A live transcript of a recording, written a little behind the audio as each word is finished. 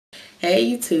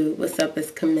Hey YouTube, what's up? It's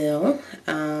Camille.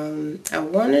 I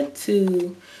wanted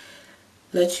to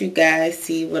let you guys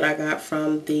see what I got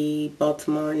from the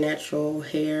Baltimore Natural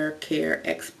Hair Care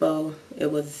Expo.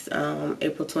 It was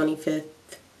April 25th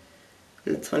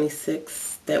and the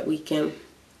 26th that weekend.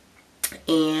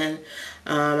 And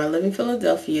I live in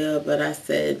Philadelphia, but I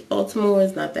said Baltimore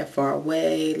is not that far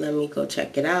away. Let me go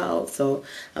check it out. So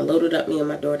I loaded up me and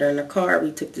my daughter in the car.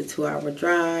 We took the 2-hour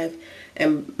drive.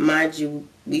 And mind you,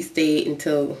 we stayed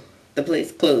until the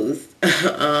place closed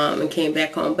and came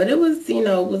back home. But it was, it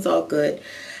was all good.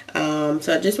 So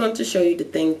I just wanted to show you the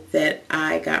things that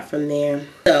I got from there.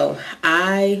 So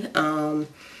I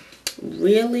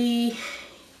really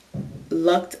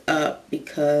lucked up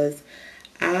because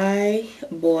I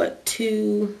bought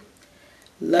two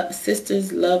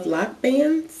Sisters Love Lock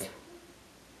Bands.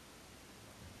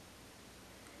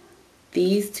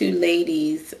 These two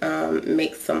ladies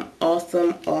make some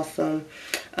awesome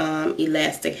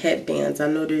elastic headbands. I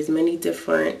know there's many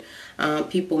different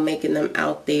people making them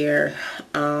out there.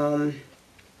 And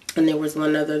there was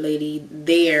one other lady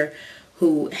there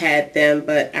who had them,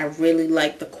 but I really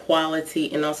like the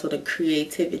quality and also the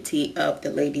creativity of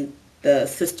the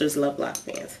Sisters Love Lock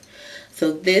Bands.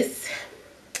 So this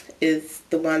is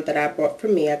the one that I bought for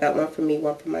me. I got one for me,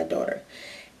 one for my daughter.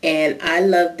 And I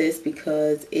love this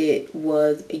because it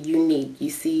was unique. You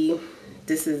see,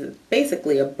 this is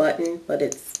basically a button, but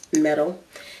it's metal.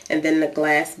 And then the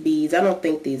glass beads. I don't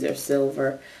think these are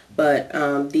silver, but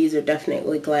these are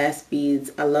definitely glass beads.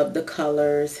 I love the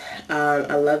colors.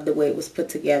 I love the way it was put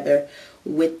together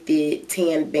with the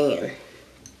tan band.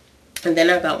 And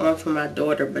then I got one for my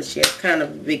daughter, but she has kind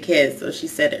of a big head, so she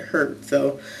said it hurt.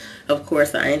 So, of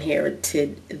course, I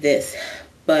inherited this.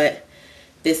 But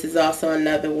this is also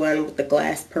another one with the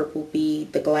glass purple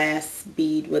bead, the glass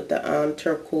bead with the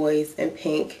turquoise and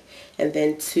pink, and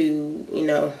then two,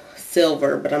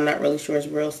 silver, but I'm not really sure it's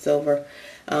real silver,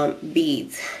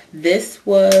 beads. This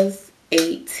was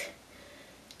 8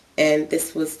 and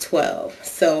this was 12.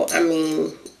 So, I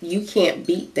mean, you can't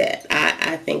beat that,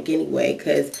 I think anyway,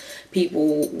 because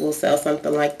people will sell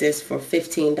something like this for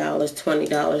 $15, $20,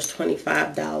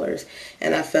 $25.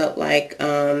 And I felt like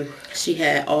she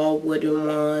had all wooden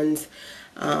ones.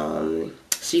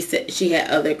 She said she had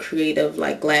other creative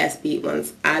like glass bead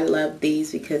ones. I love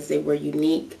these because they were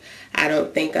unique. I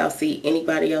don't think I'll see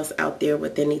anybody else out there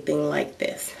with anything like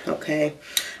this. Okay,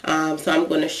 so I'm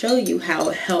going to show you how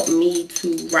it helped me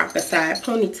to rock a side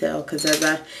ponytail, because as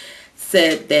I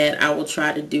said that I will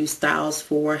try to do styles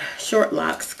for short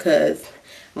locks, because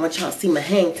I want y'all to see my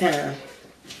hang time.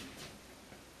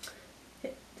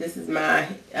 This is my,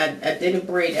 I did a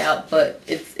braid out, but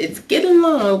it's getting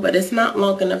long, but it's not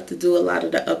long enough to do a lot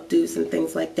of the updos and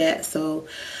things like that. So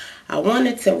I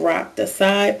wanted to rock the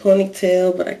side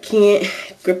ponytail, but I can't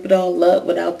grip it all up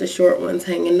without the short ones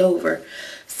hanging over.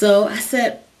 So I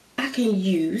said I can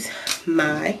use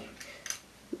my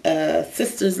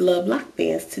Sisters Love Lock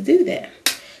Bands to do that.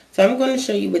 So I'm going to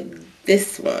show you with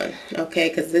this one, okay,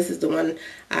 because this is the one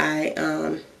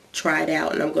I tried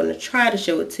out, and I'm going to try to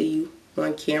show it to you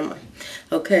on camera.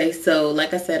 Okay, so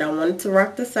like I said, I wanted to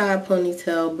rock the side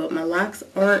ponytail, but my locks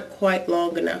aren't quite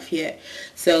long enough yet.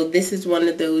 So this is one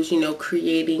of those,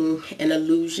 creating an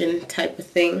illusion type of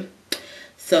thing.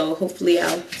 So hopefully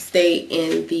I'll stay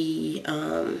in the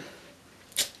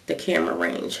camera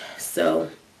range.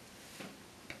 So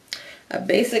I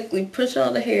basically push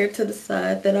all the hair to the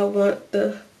side that I want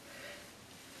the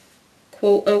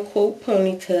quote-unquote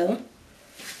ponytail.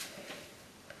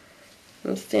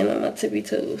 I'm standing on my tippy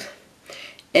toes.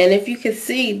 And if you can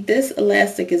see, this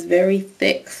elastic is very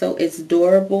thick, so it's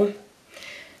durable.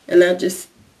 And I just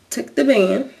took the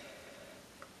band.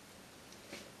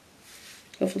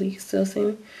 Hopefully you can still see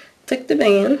me. Took the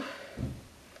band.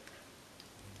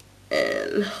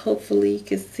 And hopefully you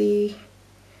can see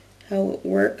how it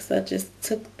works. I just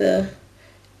took the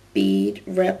bead,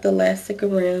 wrapped the elastic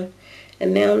around,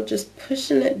 and now I'm just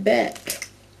pushing it back.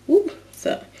 Woo!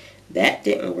 So that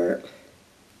didn't work.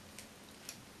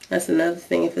 That's another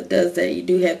thing. If it does that, you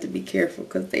do have to be careful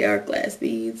because they are glass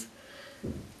beads.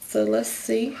 So let's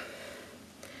see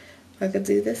if I could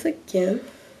do this again.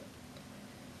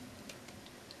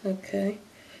 Okay,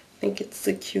 I think it's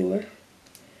secure.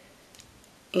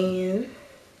 And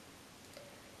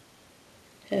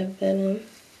have that on.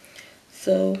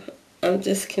 So I'm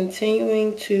just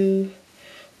continuing to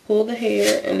pull the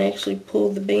hair and actually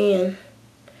pull the band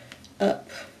up.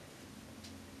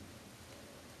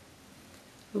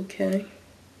 Okay,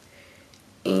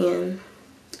 and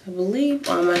I believe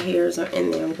all my hairs are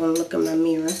in there. I'm going to look in my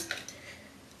mirror.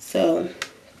 So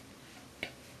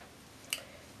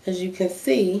as you can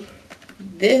see,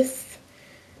 this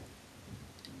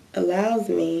allows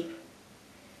me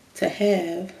to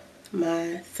have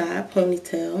my side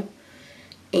ponytail,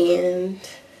 and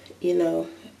you know,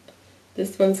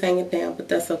 this one's hanging down, but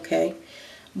that's okay.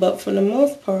 But for the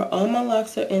most part, all my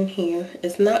locks are in here.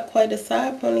 It's not quite a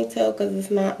side ponytail because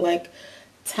it's not like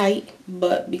tight,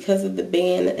 but because of the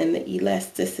band and the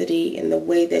elasticity and the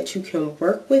way that you can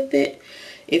work with it,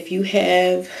 if you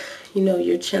have, you know,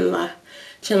 your chin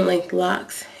length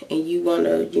locks and you want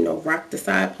to, you know, rock the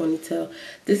side ponytail,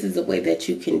 this is the way that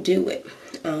you can do it.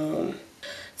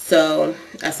 So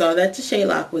I saw that the Shea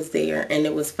Lock was there and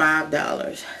it was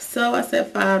 $5. So I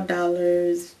said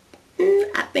 $5.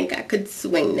 I think I could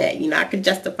swing that. You know, I could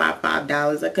justify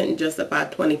 $5. I couldn't justify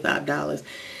 $25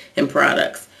 in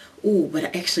products. Ooh, but I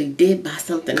actually did buy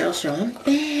something else, y'all. I'm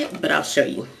bad, but I'll show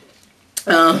you.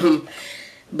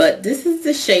 But this is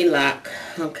the Shea Lock,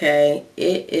 okay?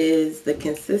 It is the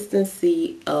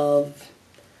consistency of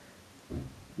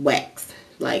wax,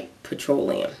 like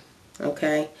petroleum,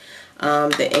 okay?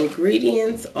 The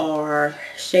ingredients are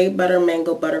shea butter,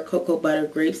 mango butter, cocoa butter,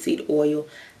 grapeseed oil,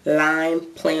 lime,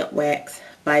 plant wax,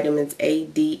 vitamins A,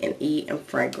 D, and E, and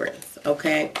fragrance,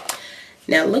 okay?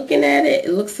 Now looking at it,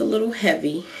 it looks a little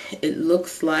heavy. It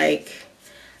looks like,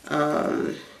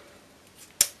 you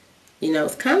know,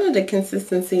 it's kind of the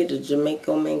consistency of the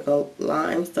Jamaica mango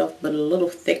lime stuff, but a little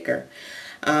thicker.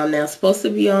 Now, it's supposed to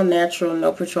be all natural,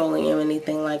 no petroleum,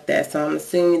 anything like that. So I'm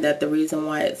assuming that the reason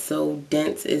why it's so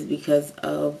dense is because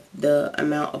of the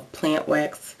amount of plant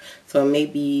wax. So it may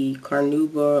be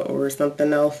carnauba or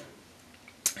something else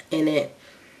in it.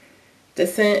 The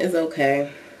scent is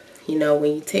okay. You know,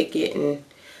 when you take it and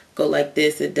go like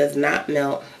this, it does not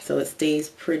melt. So it stays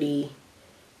pretty,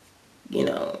 you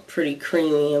know, pretty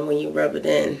creamy. And when you rub it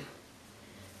in,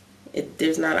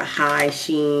 there's not a high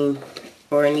sheen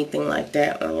or anything like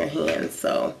that on your hands.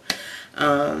 So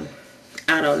I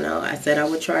don't know. I said I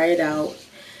would try it out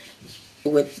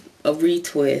with a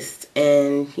retwist,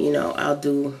 and you know, I'll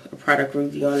do a product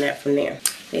review on that from there.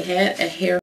 They had a hair